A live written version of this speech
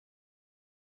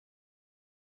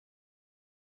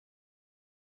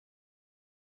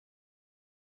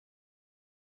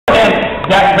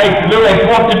That makes Lewis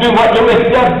want to do what Lewis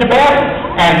does the best,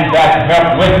 and that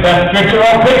helps with the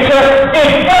scriptural picture.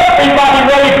 Is everybody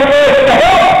ready for Lewis to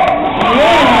help?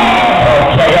 Yeah.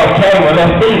 Okay, well,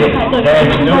 let's see it.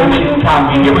 There's Lewis'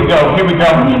 copy. Here we go.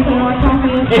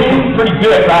 This is pretty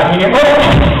good right here.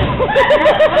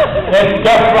 There's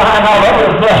stuff flying all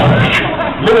over the place.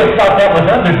 Lewis thought that was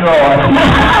underdrawing.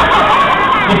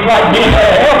 Just like me at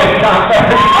a Elvis concert.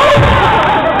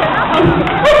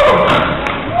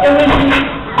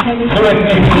 Lewis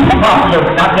is popular,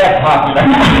 but not that popular.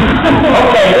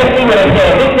 Okay, let's see what it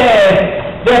says. It says,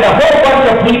 there's a whole bunch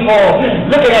of people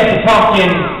looking at the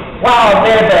pumpkin. Wow,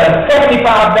 there's a $75,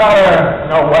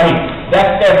 no wait,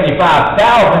 that's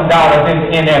 $75,000 in the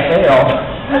NFL.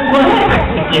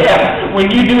 Yeah, when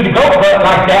you do the goat butt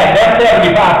like that, that's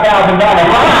 $75,000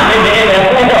 fine in the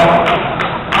NFL.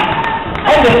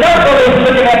 And the circle is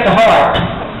looking at the heart.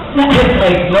 This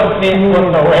makes no sense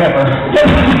whatsoever.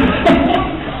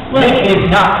 This is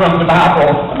not from the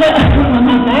Bible. Well,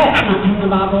 not that's not from the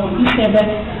Bible. You said that.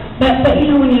 But you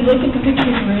know, when you look at the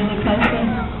pictures really closely,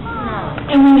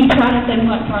 and when you try to think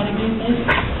what try to do this,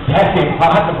 that's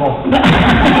impossible.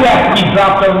 You have to be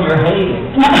dropped on your head.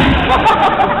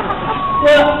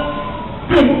 Well,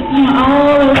 you know,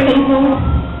 all those people,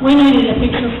 we needed a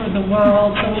picture for the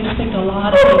world, so we just picked a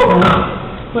lot of people.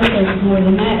 But there's more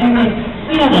than that. And then,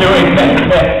 you know, Lewis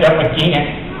messed up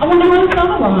again. I wonder what it's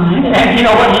all right. And you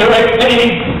know what Lewis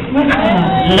needs? What's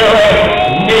that? Lewis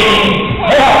needs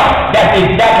help. That's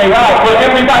exactly right. Will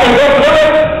everybody help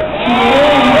Lewis?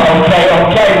 Yeah.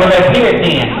 Okay, well let's hear it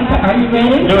then. Are you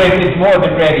ready? Lewis is more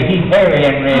than ready. He's hairy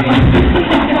and ready.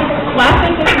 Well, I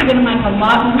think this is going to make a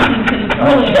lot more sense. It's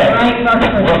really a great verse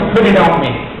for well, put it on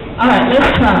me. All right, let's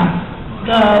try.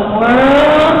 The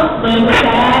world looks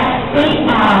at the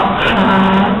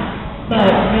outside,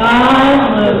 but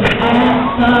God looks at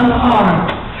the heart.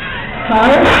 1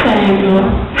 Samuel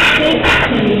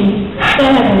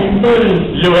 16:7b.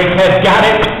 Lewis has got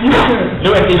it. Sure.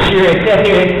 Lewis is sure. It says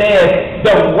here, it says,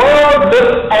 the world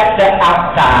looks at the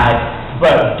outside,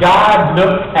 but God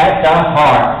looks at the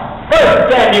heart.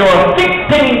 1 Samuel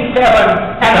 16:7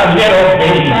 and a little b.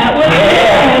 That was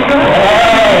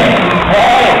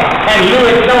And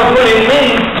Lewis knows what it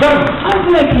means too. I'm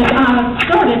good because I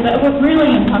started, but what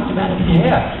really talked about it.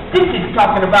 Yeah, this is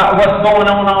talking about what's going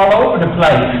on all over the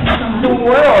place. The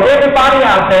world, everybody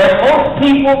out there, most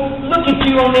people look at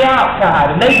you on the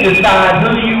outside and they decide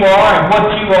who you are and what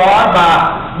you are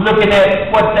by looking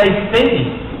at what they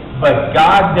see. But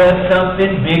God does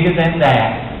something bigger than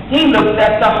that. He looks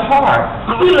at the heart.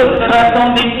 He looks at us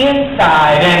on the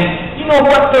inside. And you know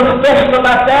what's so special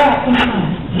about that?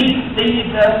 He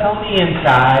sees us on the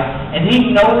inside, and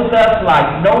He knows us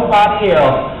like nobody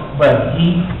else, but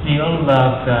He still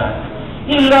loves us.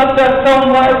 He loves us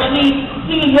so much, He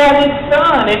had His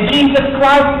Son, and Jesus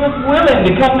Christ was willing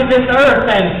to come to this earth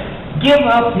and give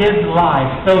up His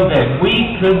life so that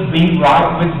we could be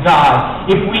right with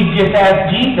God. If we just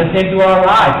ask Jesus into our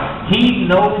life, He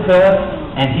knows us,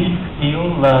 and He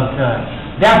still loves us.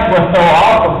 That's what's so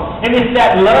awesome. And it's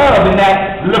that love and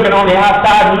that looking on the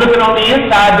outside and looking on the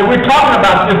inside that we're talking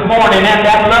about this morning. And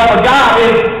that love of God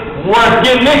is worth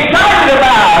getting excited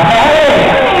about. Hey!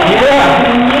 Yeah!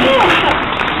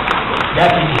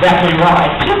 That's exactly right.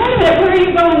 Now, wait a minute. Where are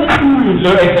you going this morning?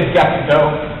 Lewis has got to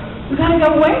go. We got to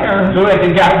go where? Lewis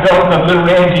has got to go because little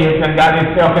Reggie has got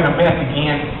himself in a mess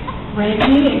again.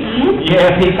 Reggie again?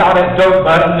 Yes, he saw that dope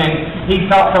button and he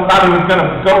thought somebody was going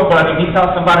to go button. He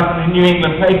thought somebody from the New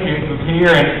England Patriots was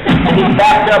here and he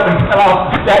backed up and fell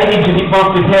off the stage and he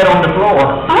bumped his head on the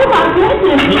floor. Oh my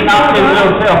goodness. He knocked his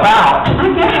little self out.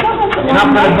 I guess that was and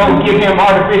I'm going to go give him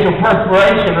artificial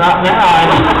perspiration right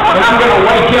now and I'm going to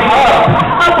wake him up.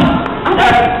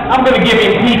 I'm going to give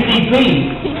him PCP.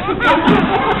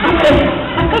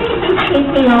 I think you did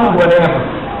CPR. Whatever.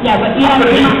 Yeah, but I'm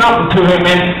going to do something to him,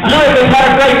 and Lewis has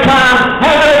had a great time.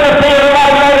 Have a